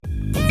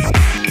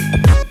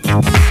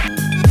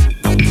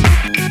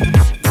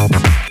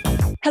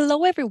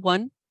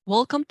everyone.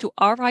 Welcome to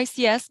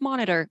RICS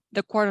Monitor,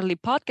 the quarterly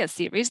podcast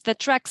series that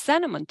tracks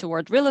sentiment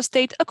toward real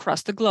estate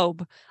across the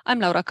globe. I'm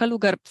Laura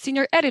Kalugar,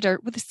 Senior Editor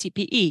with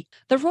CPE.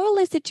 The Royal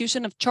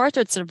Institution of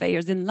Chartered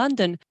Surveyors in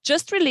London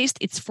just released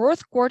its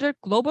fourth quarter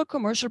Global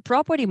Commercial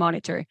Property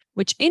Monitor,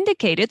 which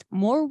indicated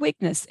more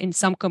weakness in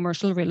some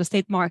commercial real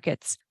estate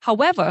markets.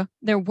 However,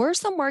 there were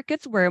some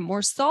markets where a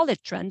more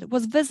solid trend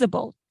was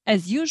visible.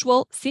 As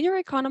usual, senior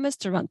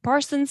economist Tarun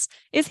Parsons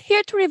is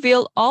here to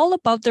reveal all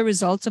about the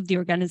results of the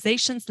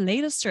organization's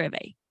latest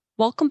survey.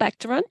 Welcome back,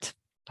 Tarun.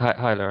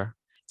 Hi, Laura.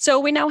 So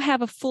we now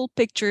have a full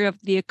picture of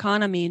the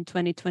economy in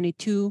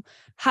 2022.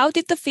 How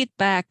did the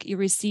feedback you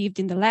received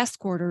in the last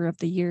quarter of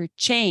the year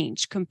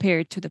change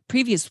compared to the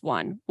previous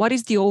one? What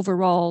is the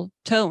overall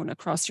tone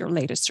across your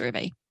latest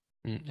survey?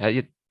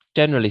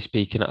 Generally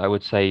speaking, I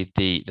would say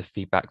the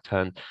feedback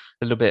turned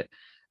a little bit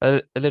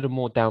a little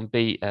more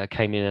downbeat,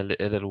 came in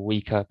a little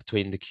weaker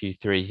between the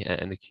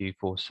Q3 and the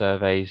Q4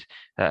 surveys.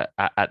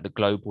 At the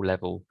global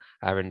level,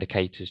 our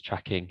indicators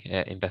tracking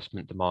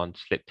investment demand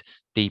slipped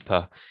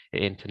deeper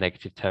into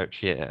negative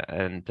territory,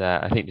 and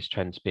I think this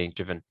trend is being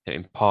driven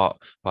in part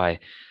by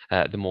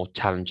the more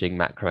challenging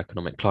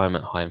macroeconomic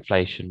climate, high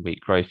inflation, weak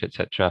growth,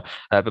 etc.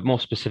 But more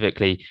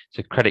specifically,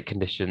 so credit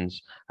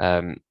conditions.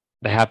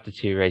 They have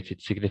deteriorated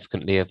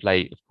significantly of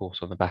late, of course,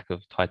 on the back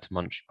of tighter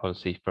monetary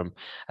policy from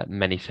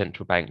many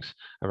central banks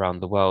around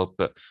the world.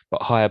 But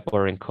higher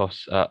borrowing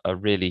costs are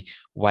really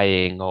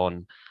weighing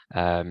on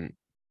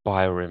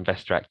buyer or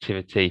investor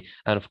activity,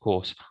 and of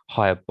course,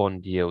 higher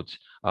bond yields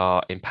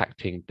are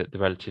impacting the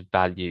relative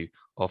value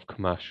of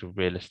commercial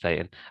real estate.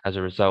 And as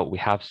a result, we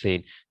have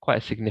seen quite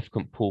a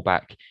significant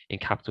pullback in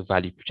capital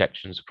value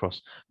projections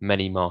across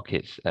many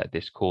markets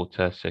this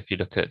quarter. So if you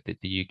look at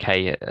the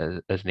UK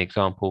as an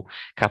example,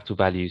 capital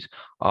values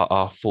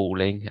are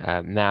falling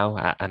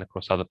now and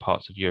across other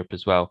parts of Europe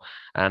as well.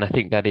 And I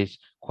think that is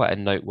quite a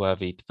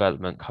noteworthy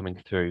development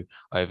coming through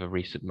over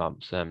recent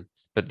months.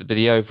 But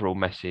the overall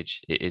message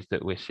is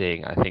that we're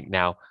seeing, I think,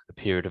 now a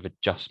period of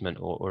adjustment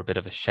or a bit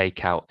of a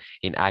shakeout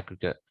in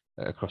aggregate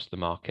across the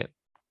market.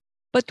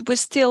 But we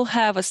still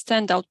have a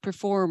standout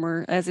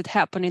performer, as it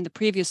happened in the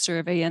previous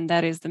survey, and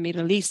that is the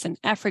Middle East and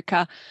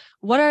Africa.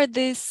 What are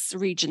these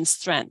regions'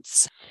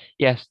 strengths?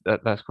 Yes,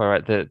 that's quite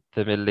right. The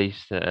Middle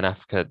East and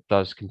Africa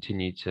does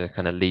continue to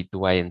kind of lead the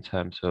way in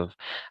terms of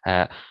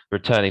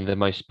returning the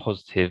most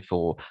positive,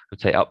 or I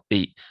would say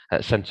upbeat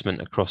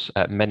sentiment across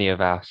many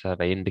of our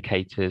survey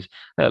indicators.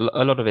 A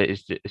lot of it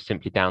is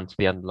simply down to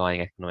the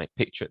underlying economic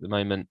picture at the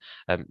moment.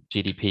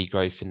 GDP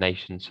growth in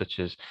nations such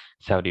as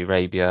Saudi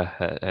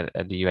Arabia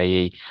and the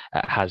UAE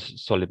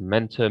has solid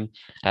momentum,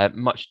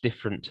 much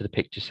different to the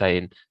picture, say,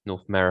 in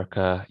North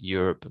America,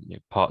 Europe,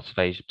 parts of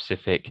Asia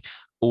Pacific.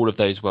 All of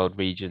those world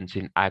regions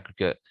in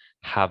aggregate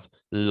have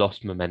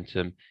lost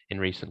momentum in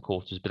recent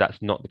quarters, but that's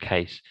not the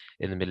case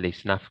in the Middle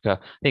East and Africa.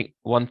 I think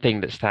one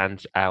thing that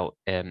stands out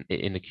in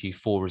the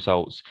Q4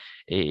 results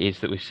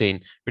is that we've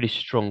seen really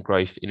strong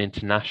growth in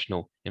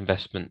international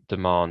investment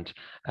demand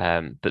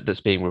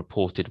that's being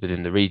reported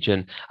within the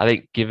region. I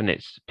think given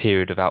its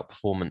period of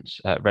outperformance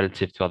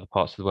relative to other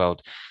parts of the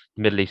world,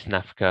 Middle East and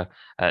Africa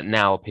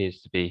now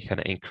appears to be kind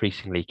of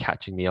increasingly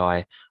catching the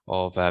eye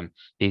of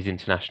these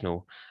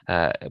international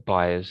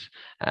buyers.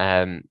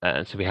 And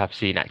so we have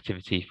seen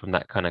activity from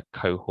that kind of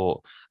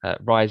cohort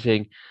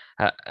rising.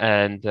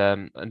 And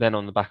then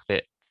on the back of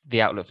it,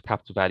 the outlook for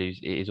capital values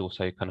is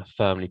also kind of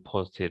firmly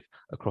positive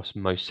across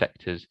most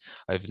sectors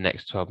over the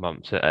next 12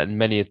 months. And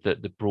many of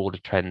the broader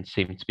trends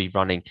seem to be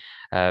running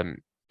kind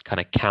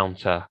of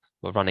counter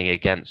or running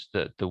against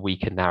the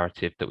weaker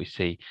narrative that we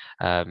see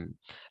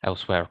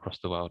elsewhere across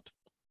the world.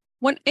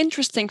 One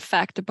interesting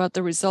fact about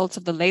the results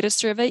of the latest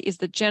survey is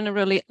the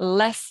generally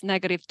less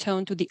negative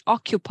tone to the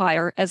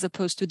occupier as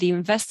opposed to the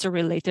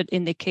investor-related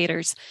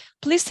indicators.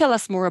 Please tell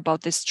us more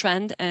about this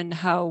trend and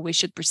how we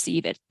should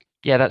perceive it.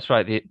 Yeah, that's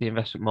right. The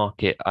investment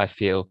market, I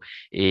feel,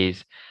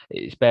 is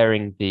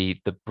bearing the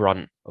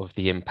brunt of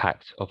the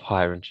impact of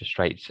higher interest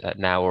rates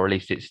now, or at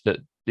least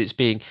it's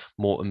being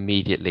more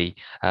immediately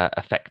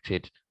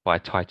affected by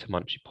tighter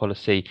monetary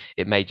policy.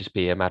 It may just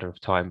be a matter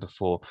of time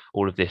before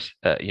all of this,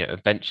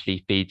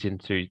 eventually feeds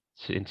into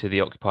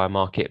the occupier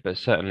market. But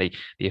certainly,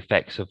 the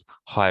effects of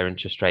higher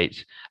interest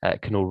rates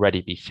can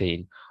already be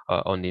seen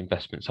on the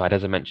investment side.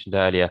 As I mentioned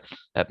earlier,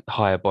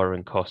 higher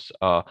borrowing costs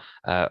are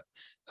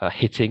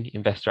hitting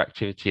investor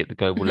activity at the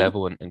global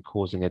level and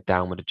causing a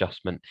downward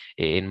adjustment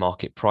in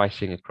market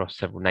pricing across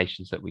several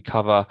nations that we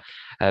cover.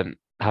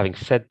 Having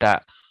said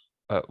that,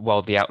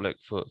 while the outlook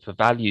for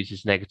values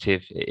is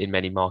negative in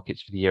many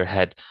markets for the year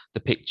ahead, the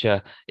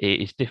picture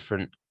is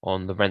different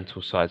on the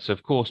rental side. So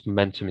of course,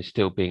 momentum is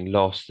still being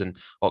lost and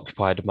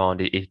occupier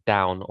demand is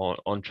down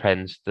on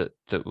trends that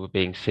were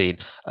being seen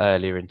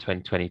earlier in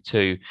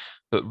 2022.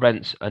 But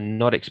rents are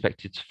not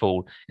expected to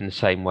fall in the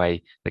same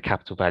way the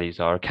capital values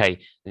are.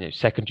 Okay,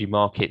 secondary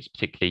markets,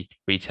 particularly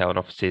retail and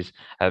offices,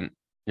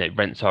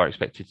 rents are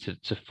expected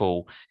to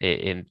fall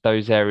in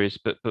those areas.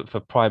 But for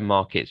prime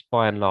markets,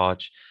 by and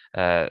large,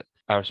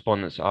 our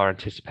respondents are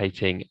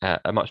anticipating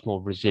a much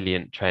more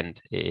resilient trend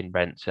in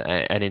rents,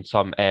 and in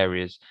some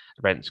areas,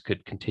 rents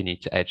could continue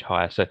to edge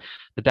higher. So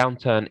the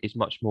downturn is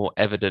much more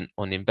evident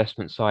on the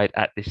investment side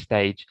at this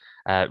stage,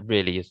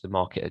 really as the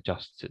market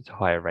adjusts to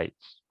higher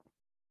rates.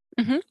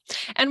 Mm-hmm.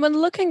 And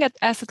when looking at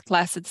asset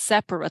classes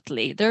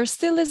separately, there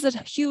still is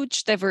a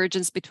huge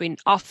divergence between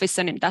office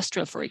and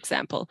industrial, for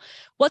example.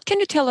 What can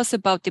you tell us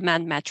about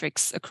demand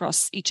metrics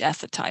across each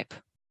asset type?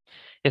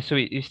 Yeah, so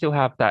we still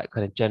have that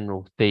kind of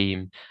general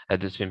theme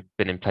that's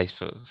been in place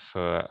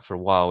for a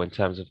while in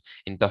terms of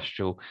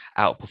industrial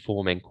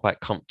outperforming quite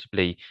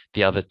comfortably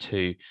the other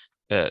two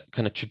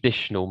kind of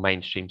traditional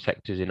mainstream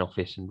sectors in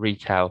office and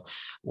retail.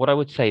 What I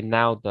would say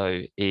now,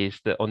 though, is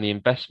that on the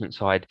investment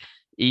side,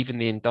 even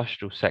the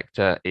industrial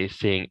sector is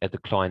seeing a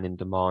decline in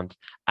demand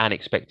and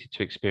expected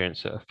to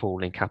experience a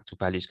fall in capital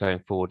values going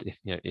forward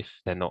if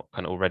they're not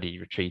kind of already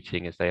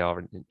retreating as they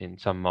are in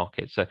some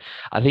markets. So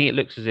I think it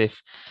looks as if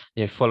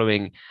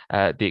following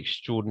the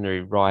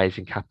extraordinary rise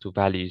in capital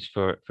values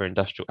for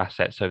industrial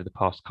assets over the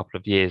past couple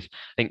of years,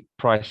 I think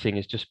pricing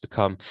has just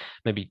become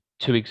maybe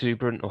too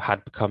exuberant or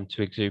had become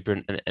too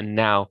exuberant, and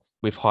now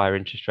with higher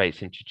interest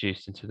rates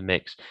introduced into the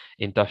mix,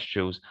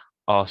 industrials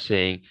are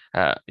seeing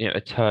a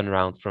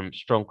turnaround from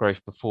strong growth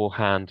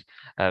beforehand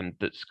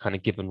that's kind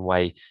of given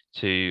way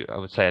to, I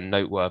would say, a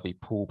noteworthy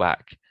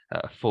pullback,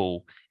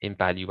 fall in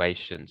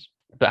valuations.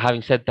 But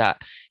having said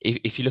that,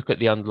 if you look at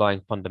the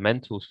underlying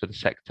fundamentals for the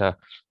sector,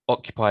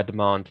 occupier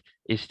demand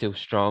is still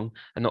strong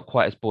and not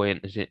quite as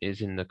buoyant as it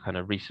is in the kind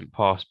of recent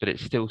past, but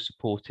it's still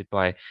supported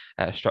by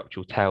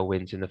structural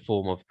tailwinds in the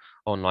form of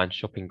online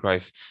shopping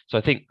growth. So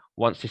I think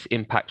once this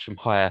impacts from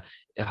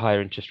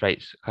higher interest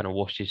rates kind of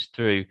washes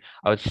through,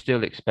 I would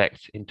still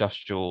expect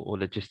industrial or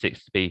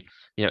logistics to be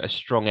a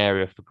strong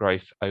area for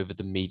growth over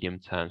the medium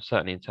term,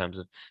 certainly in terms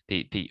of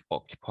the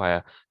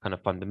occupier kind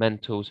of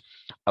fundamentals.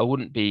 I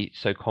wouldn't be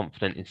so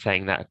confident in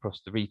saying that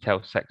across the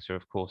retail sector.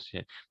 Of course,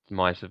 the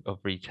demise of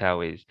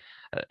retail is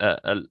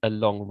a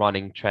long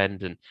running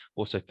trend, and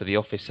also for the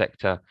office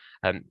sector,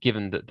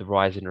 given that the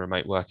rise in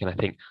remote working, I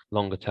think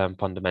longer term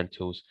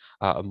fundamentals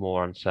are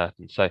more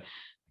uncertain. So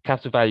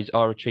capital values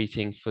are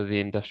retreating for the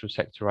industrial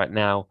sector right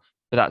now,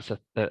 but that's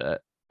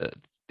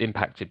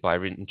impacted by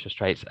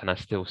interest rates, and I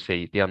still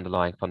see the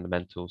underlying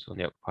fundamentals on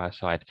the occupier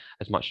side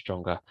as much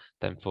stronger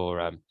than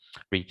for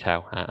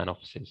retail and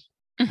offices.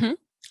 Mm-hmm.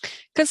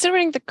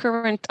 Considering the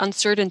current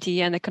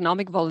uncertainty and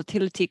economic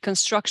volatility,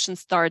 construction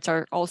starts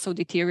are also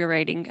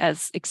deteriorating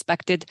as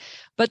expected.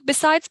 But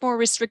besides more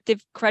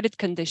restrictive credit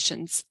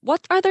conditions,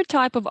 what other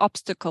type of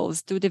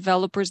obstacles do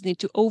developers need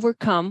to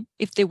overcome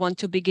if they want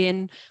to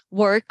begin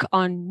work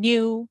on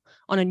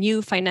a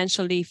new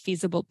financially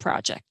feasible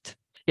project?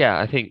 Yeah,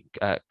 I think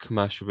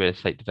commercial real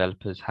estate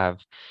developers have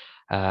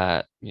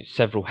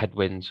several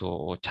headwinds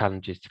or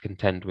challenges to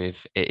contend with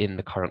in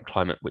the current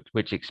climate,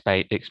 which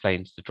explains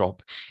the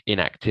drop in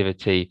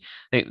activity.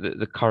 I think that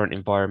the current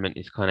environment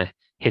is kind of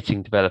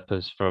hitting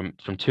developers from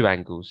two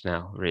angles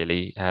now,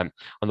 really. On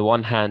the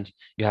one hand,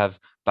 you have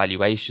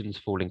valuations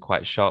falling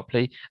quite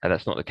sharply, and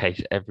that's not the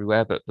case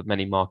everywhere, but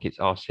many markets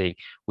are seeing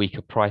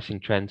weaker pricing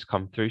trends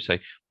come through. So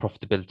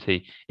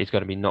profitability is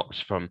going to be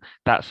knocked from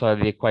that side of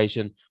the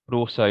equation, but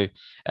also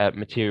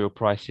material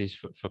prices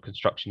for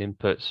construction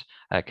inputs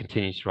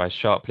continue to rise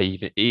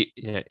sharply.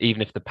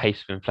 Even if the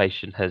pace of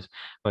inflation has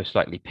most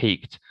likely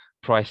peaked,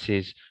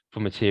 prices for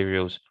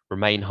materials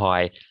remain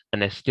high,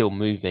 and they're still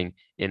moving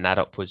in that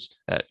upwards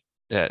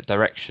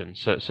direction.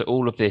 So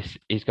all of this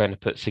is going to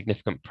put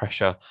significant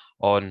pressure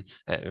on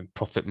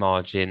profit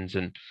margins,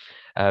 and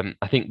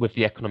I think with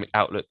the economic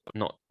outlook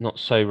not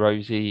so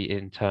rosy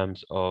in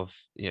terms of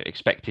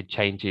expected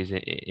changes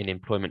in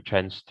employment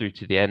trends through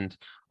to the end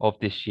of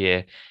this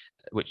year,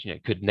 which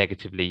could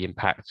negatively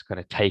impact kind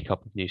of take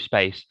up of new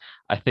space.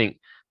 I think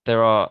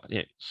there are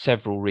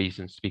several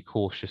reasons to be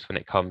cautious when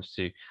it comes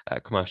to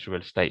commercial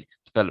real estate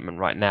development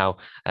right now,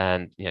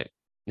 and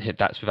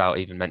that's without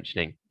even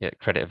mentioning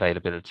credit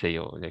availability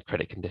or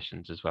credit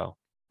conditions as well.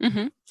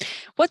 Mm-hmm.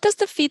 What does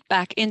the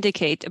feedback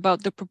indicate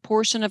about the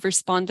proportion of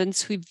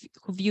respondents who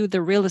view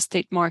the real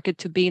estate market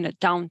to be in a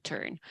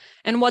downturn?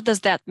 And what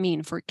does that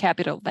mean for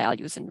capital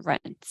values and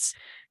rents?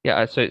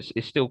 Yeah, so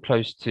it's still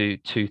close to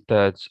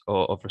 2/3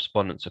 of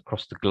respondents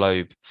across the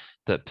globe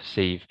that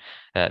perceive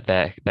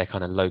their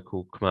kind of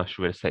local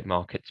commercial real estate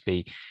market to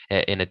be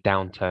in a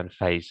downturn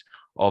phase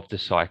of the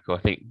cycle.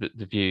 I think that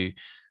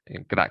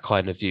that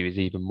kind of view is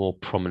even more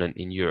prominent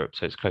in Europe.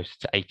 So it's closer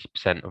to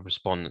 80% of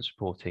respondents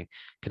reporting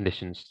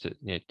conditions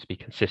to be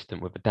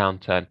consistent with a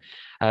downturn.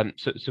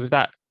 So with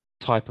that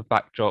type of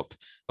backdrop,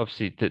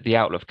 obviously the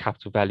outlook of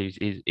capital values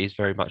is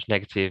very much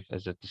negative,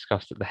 as I've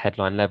discussed at the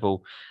headline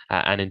level,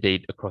 and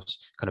indeed across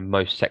kind of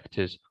most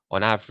sectors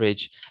on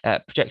average.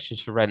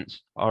 Projections for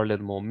rents are a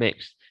little more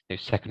mixed.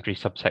 Secondary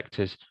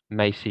subsectors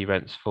may see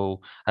rents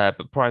fall,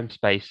 but prime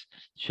space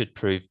should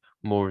prove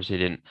more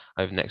resilient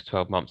over the next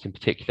 12 months, in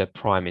particular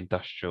prime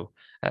industrial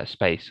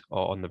space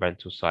on the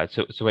rental side.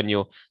 So when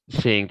you're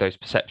seeing those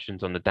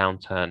perceptions on the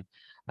downturn,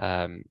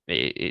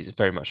 it is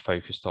very much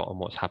focused on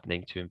what's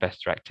happening to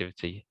investor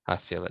activity, I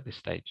feel, at this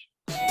stage.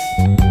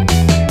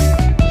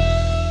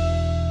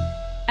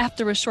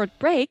 After a short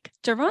break,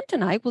 Tarant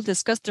and I will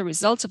discuss the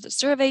results of the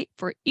survey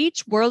for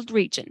each world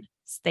region.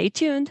 Stay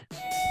tuned.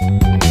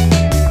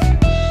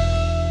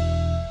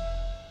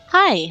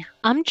 Hi,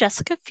 I'm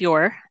Jessica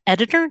Fior,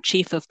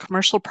 Editor-in-Chief of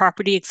Commercial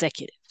Property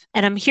Executive,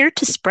 and I'm here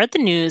to spread the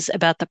news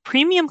about the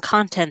premium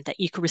content that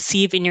you can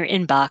receive in your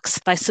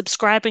inbox by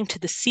subscribing to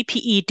the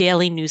CPE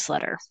Daily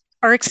newsletter.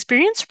 Our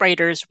experienced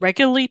writers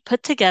regularly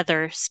put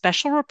together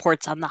special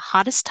reports on the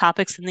hottest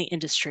topics in the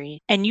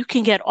industry, and you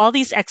can get all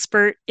these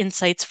expert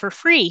insights for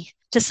free.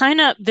 To sign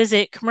up,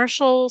 visit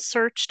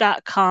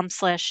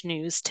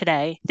commercialsearch.com/news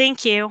today.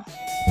 Thank you.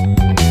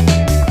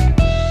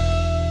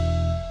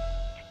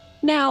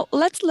 Now,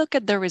 let's look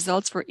at the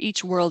results for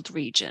each world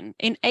region.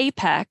 In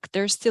APAC,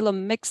 there's still a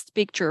mixed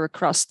picture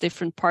across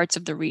different parts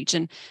of the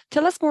region.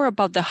 Tell us more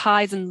about the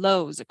highs and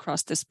lows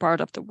across this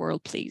part of the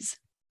world, please.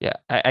 Yeah,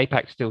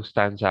 APAC still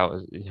stands out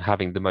as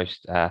having the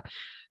most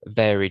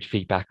varied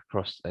feedback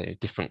across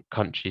different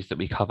countries that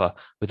we cover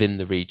within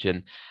the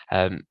region.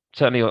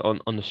 Certainly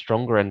on the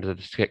stronger end of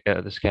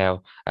the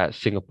scale,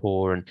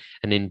 Singapore and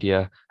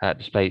India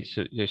displayed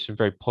some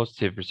very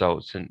positive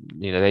results, and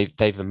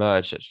they've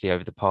emerged actually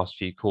over the past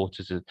few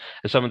quarters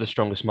as some of the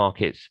strongest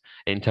markets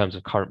in terms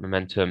of current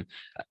momentum,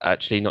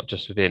 actually not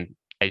just within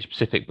Asia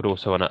Pacific, but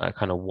also on a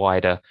kind of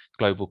wider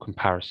global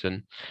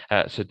comparison.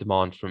 So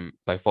demand from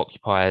both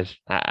occupiers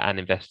and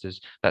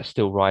investors, that's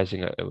still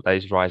rising, that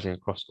is rising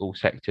across all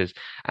sectors,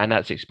 and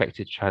that's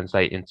expected to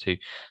translate into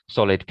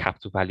solid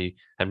capital value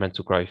and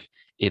rental growth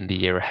in the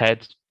year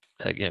ahead.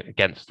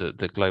 Against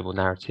the global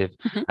narrative.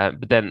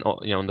 But then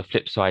on the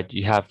flip side,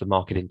 you have the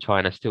market in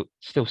China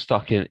still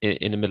stuck in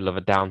the middle of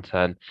a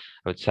downturn,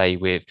 I would say,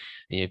 with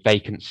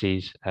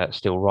vacancies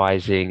still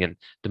rising and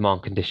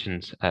demand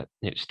conditions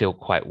still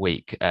quite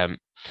weak.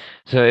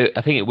 So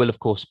I think it will, of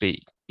course,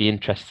 be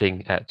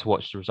interesting to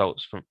watch the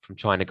results from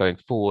China going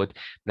forward.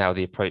 Now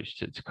the approach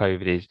to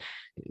COVID is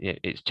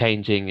it's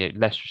changing.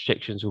 Less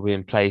restrictions will be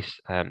in place,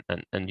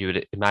 and you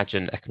would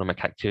imagine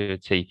economic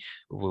activity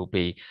will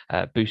be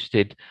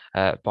boosted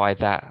by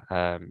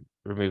that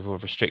removal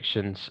of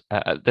restrictions.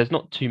 There's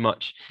not too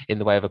much in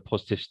the way of a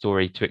positive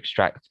story to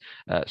extract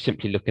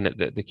simply looking at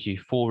the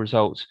Q4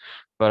 results,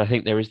 but I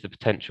think there is the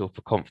potential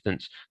for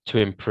confidence to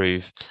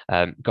improve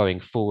going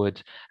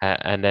forward.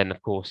 And then,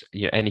 of course,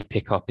 any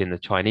pickup in the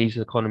Chinese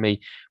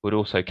economy would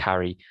also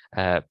carry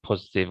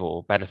positive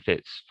or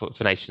benefits for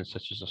nations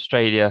such as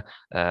Australia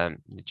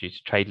due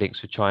to trade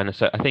links with China.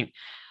 So I think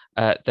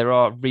there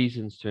are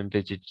reasons to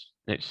envisage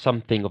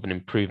something of an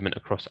improvement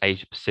across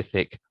Asia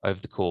Pacific over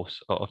the course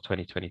of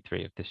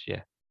 2023 of this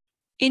year.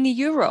 In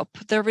Europe,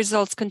 the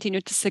results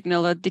continue to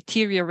signal a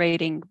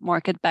deteriorating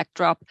market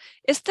backdrop.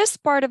 Is this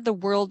part of the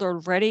world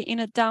already in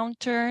a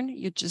downturn?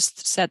 You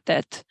just said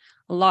that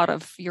a lot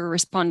of your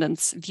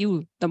respondents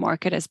view the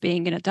market as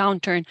being in a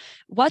downturn.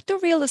 What do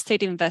real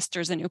estate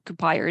investors and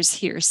occupiers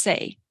here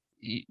say?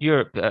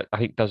 Europe, I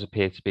think, does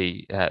appear to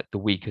be the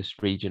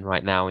weakest region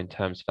right now in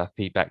terms of our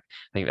feedback.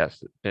 I think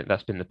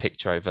that's been the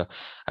picture over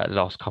the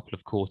last couple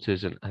of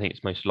quarters, and I think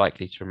it's most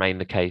likely to remain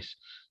the case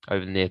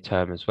over the near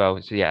term as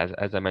well. So yeah,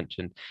 as I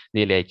mentioned,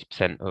 nearly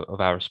 80% of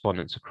our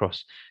respondents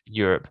across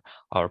Europe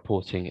are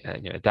reporting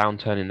a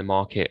downturn in the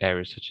market.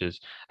 Areas such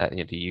as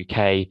the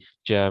UK,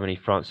 Germany,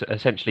 France,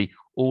 essentially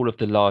all of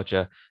the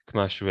larger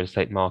commercial real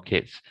estate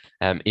markets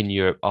in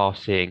Europe are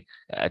seeing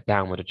a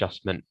downward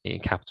adjustment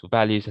in capital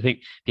values. I think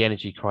the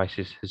energy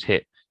crisis has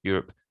hit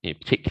Europe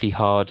particularly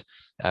hard.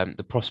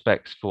 The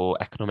prospects for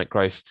economic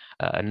growth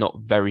are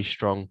not very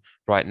strong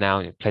right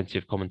now. Plenty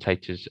of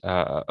commentators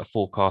are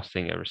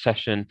forecasting a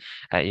recession.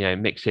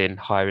 Mix in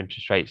higher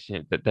interest rates.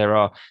 That there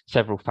are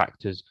several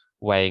factors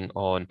weighing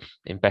on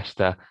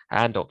investor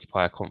and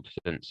occupier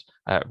confidence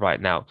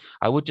right now.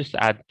 I would just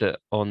add that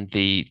on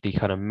the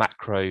kind of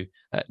macro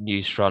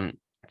news front,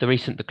 the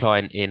recent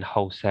decline in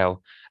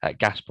wholesale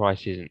gas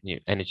prices and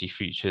energy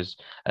futures,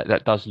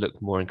 that does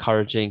look more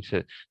encouraging.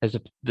 So there's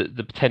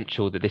the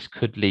potential that this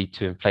could lead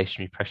to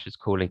inflationary pressures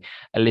cooling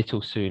a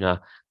little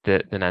sooner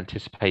than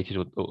anticipated,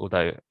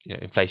 although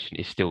inflation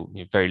is still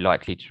very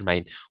likely to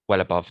remain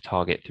well above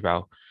target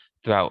throughout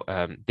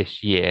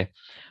this year.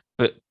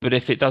 But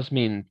if it does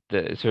mean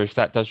that, so if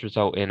that does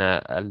result in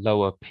a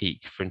lower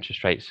peak for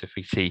interest rates, if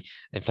we see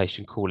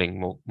inflation cooling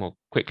more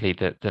quickly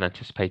than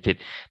anticipated,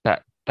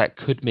 that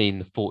could mean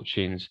the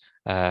fortunes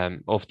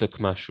of the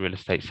commercial real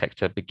estate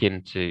sector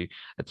begin to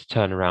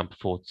turn around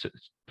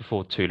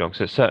before too long.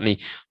 So certainly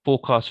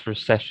forecasts for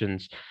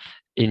recessions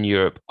in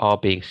Europe are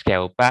being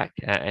scaled back,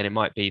 and it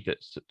might be that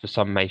for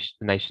some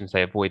nations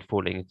they avoid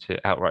falling into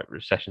outright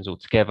recessions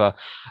altogether.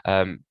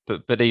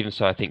 But even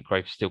so, I think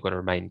growth is still going to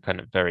remain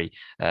kind of very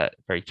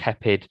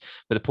tepid.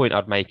 But the point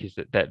I'd make is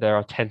that there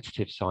are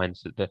tentative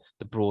signs that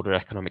the broader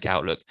economic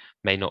outlook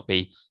may not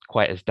be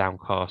quite as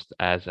downcast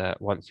as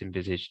once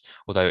envisaged,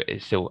 although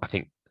it's still, I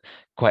think,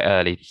 quite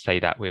early to say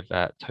that with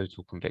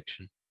total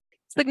conviction.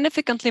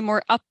 Significantly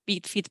more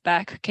upbeat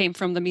feedback came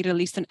from the Middle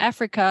East and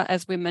Africa,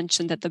 as we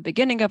mentioned at the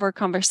beginning of our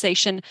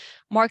conversation.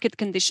 Market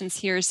conditions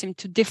here seem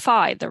to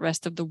defy the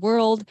rest of the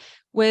world,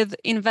 with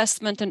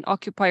investment and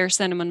occupier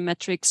sentiment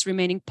metrics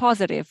remaining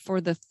positive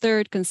for the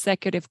third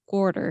consecutive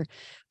quarter.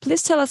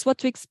 Please tell us what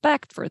to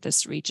expect for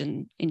this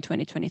region in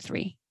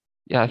 2023.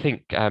 Yeah, I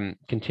think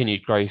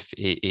continued growth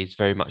is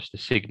very much the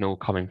signal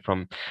coming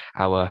from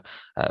our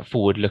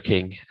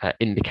forward-looking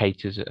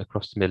indicators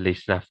across the Middle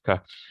East and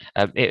Africa.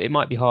 It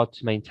might be hard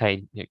to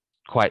maintain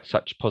quite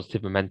such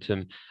positive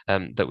momentum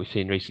that we've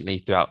seen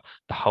recently throughout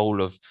the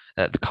whole of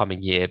the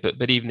coming year.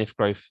 But even if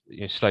growth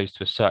slows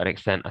to a certain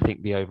extent, I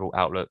think the overall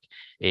outlook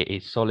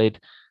is solid.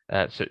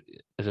 So,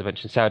 as I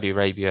mentioned, Saudi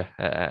Arabia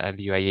and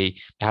the UAE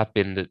have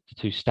been the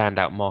two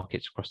standout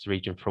markets across the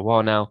region for a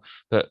while now.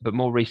 But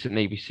more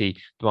recently, we see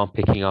demand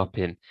picking up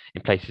in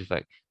places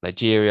like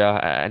Nigeria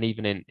and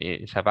even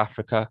in South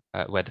Africa,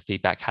 where the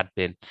feedback had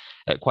been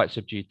quite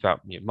subdued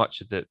throughout much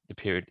of the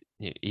period,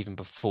 even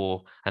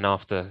before and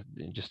after,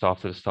 just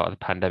after the start of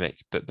the pandemic.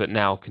 But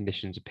now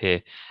conditions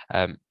appear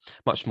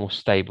much more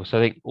stable. So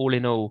I think all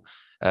in all,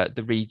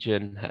 the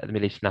region, the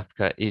Middle East and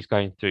Africa, is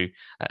going through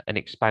an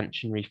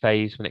expansionary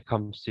phase when it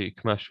comes to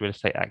commercial real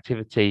estate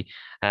activity,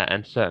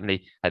 and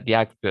certainly at the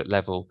aggregate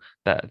level,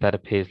 that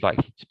appears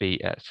likely to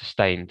be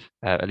sustained.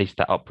 At least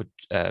that upward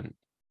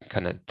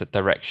kind of the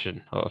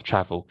direction of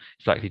travel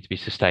is likely to be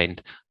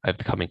sustained over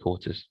the coming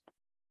quarters.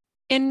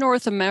 In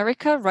North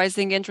America,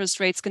 rising interest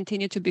rates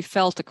continue to be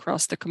felt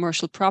across the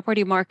commercial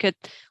property market.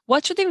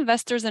 What should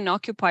investors and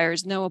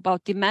occupiers know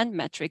about demand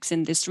metrics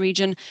in this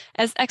region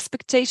as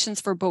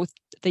expectations for both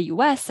the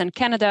US and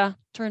Canada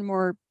turn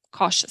more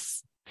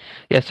cautious?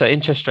 Yeah, so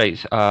interest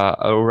rates are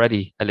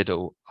already a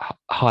little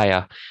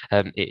higher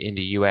in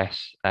the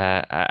US,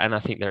 and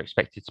I think they're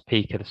expected to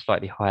peak at a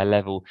slightly higher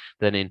level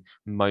than in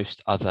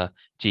most other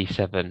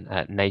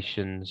G7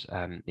 nations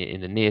in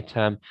the near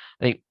term.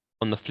 I think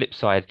on the flip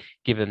side,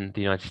 given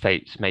the United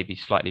States may be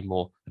slightly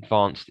more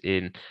advanced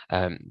in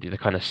the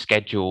kind of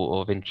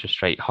schedule of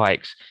interest rate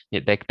hikes,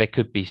 there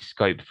could be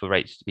scope for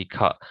rates to be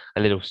cut a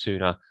little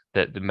sooner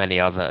than many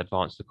other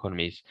advanced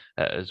economies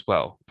as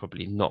well.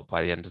 Probably not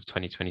by the end of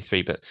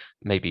 2023, but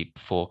maybe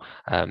before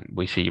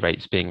we see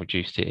rates being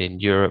reduced in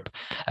Europe.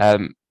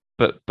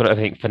 But I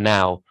think for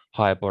now,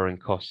 higher borrowing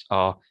costs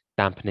are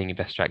dampening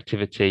investor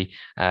activity.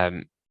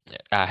 Our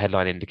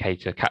headline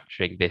indicator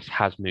capturing this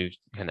has moved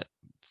kind of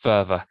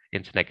further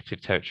into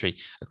negative territory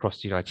across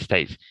the United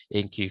States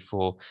in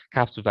Q4.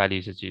 Capital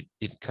values, as you'd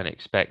kind of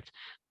expect,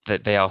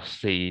 that they are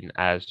seen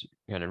as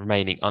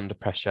remaining under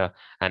pressure,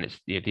 and it's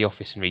the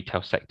office and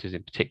retail sectors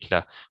in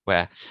particular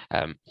where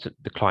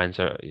declines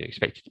are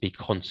expected to be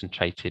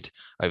concentrated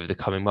over the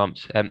coming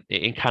months.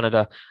 In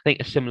Canada, I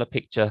think a similar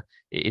picture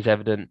is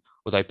evident,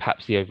 although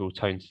perhaps the overall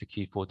tone to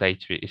the Q4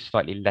 data is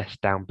slightly less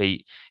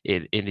downbeat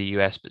in the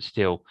US, but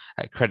still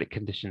credit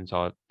conditions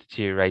are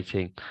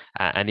deteriorating,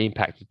 and the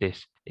impact of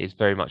this is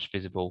very much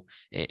visible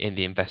in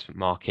the investment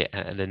market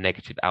and the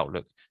negative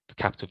outlook for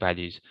capital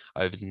values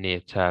over the near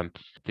term.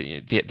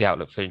 The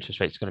outlook for interest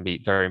rates is going to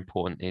be very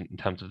important in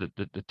terms of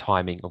the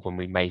timing of when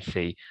we may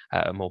see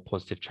a more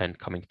positive trend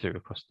coming through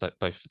across both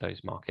of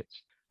those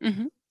markets.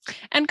 Mm-hmm.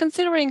 And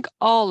considering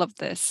all of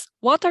this,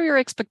 what are your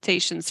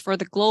expectations for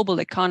the global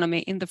economy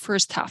in the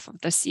first half of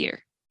this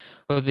year?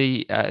 Well,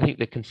 I think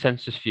the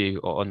consensus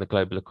view on the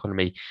global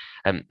economy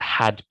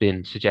had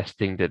been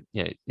suggesting that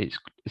it's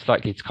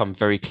likely to come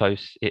very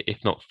close, if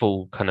not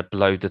full, kind of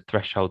below the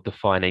threshold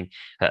defining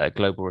a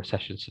global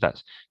recession. So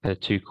that's kind of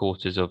 2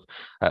 quarters of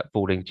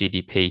falling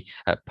GDP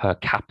per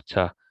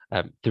capita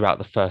throughout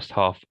the first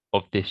half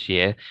of this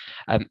year.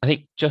 I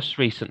think just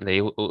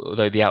recently,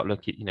 although the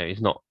outlook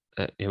is not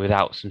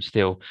without some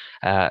still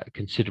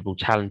considerable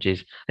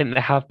challenges, I think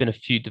there have been a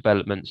few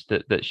developments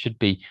that should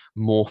be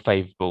more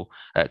favourable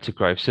to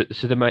growth.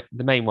 So the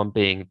main one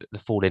being the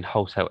fall in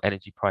wholesale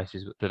energy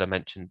prices that I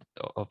mentioned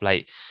of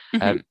late.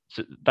 Mm-hmm.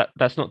 So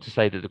that's not to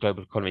say that the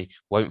global economy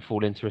won't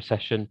fall into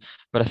recession,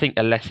 but I think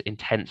a less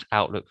intense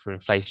outlook for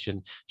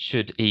inflation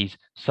should ease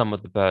some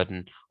of the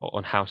burden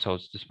on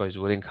households'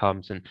 disposable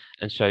incomes, and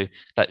so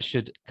that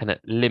should kind of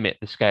limit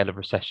the scale of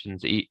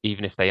recessions,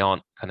 even if they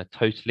aren't kind of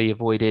totally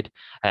avoided.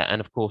 And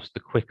of course,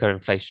 the quicker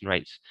inflation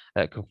rates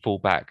can fall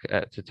back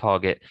to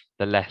target,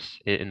 the less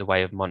in the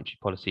way of monetary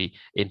policy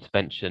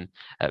intervention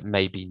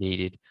may be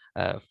needed.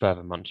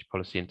 Further monetary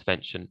policy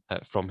intervention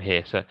from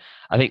here. So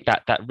I think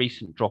that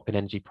recent drop in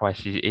energy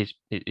prices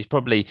is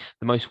probably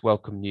the most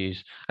welcome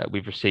news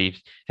we've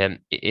received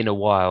in a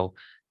while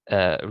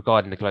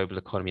regarding the global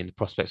economy and the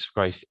prospects for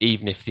growth,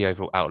 even if the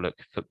overall outlook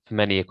for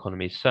many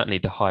economies, certainly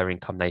the higher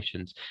income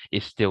nations,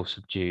 is still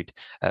subdued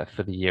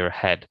for the year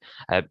ahead.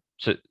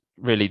 So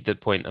really the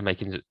point I'm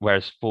making is that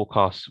whereas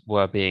forecasts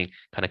were being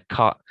kind of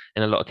cut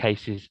in a lot of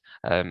cases,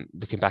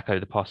 looking back over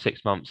the past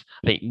 6 months,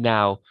 I think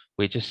now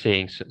we're just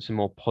seeing some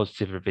more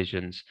positive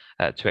revisions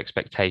to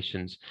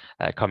expectations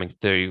coming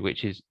through,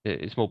 which is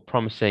more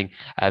promising,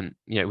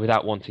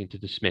 without wanting to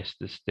dismiss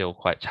the still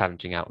quite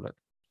challenging outlook.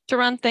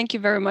 Taran, thank you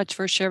very much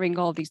for sharing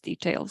all these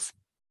details.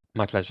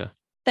 My pleasure.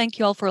 Thank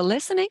you all for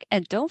listening,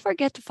 and don't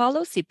forget to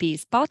follow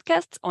CPE's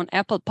podcasts on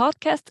Apple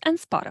Podcasts and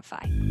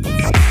Spotify.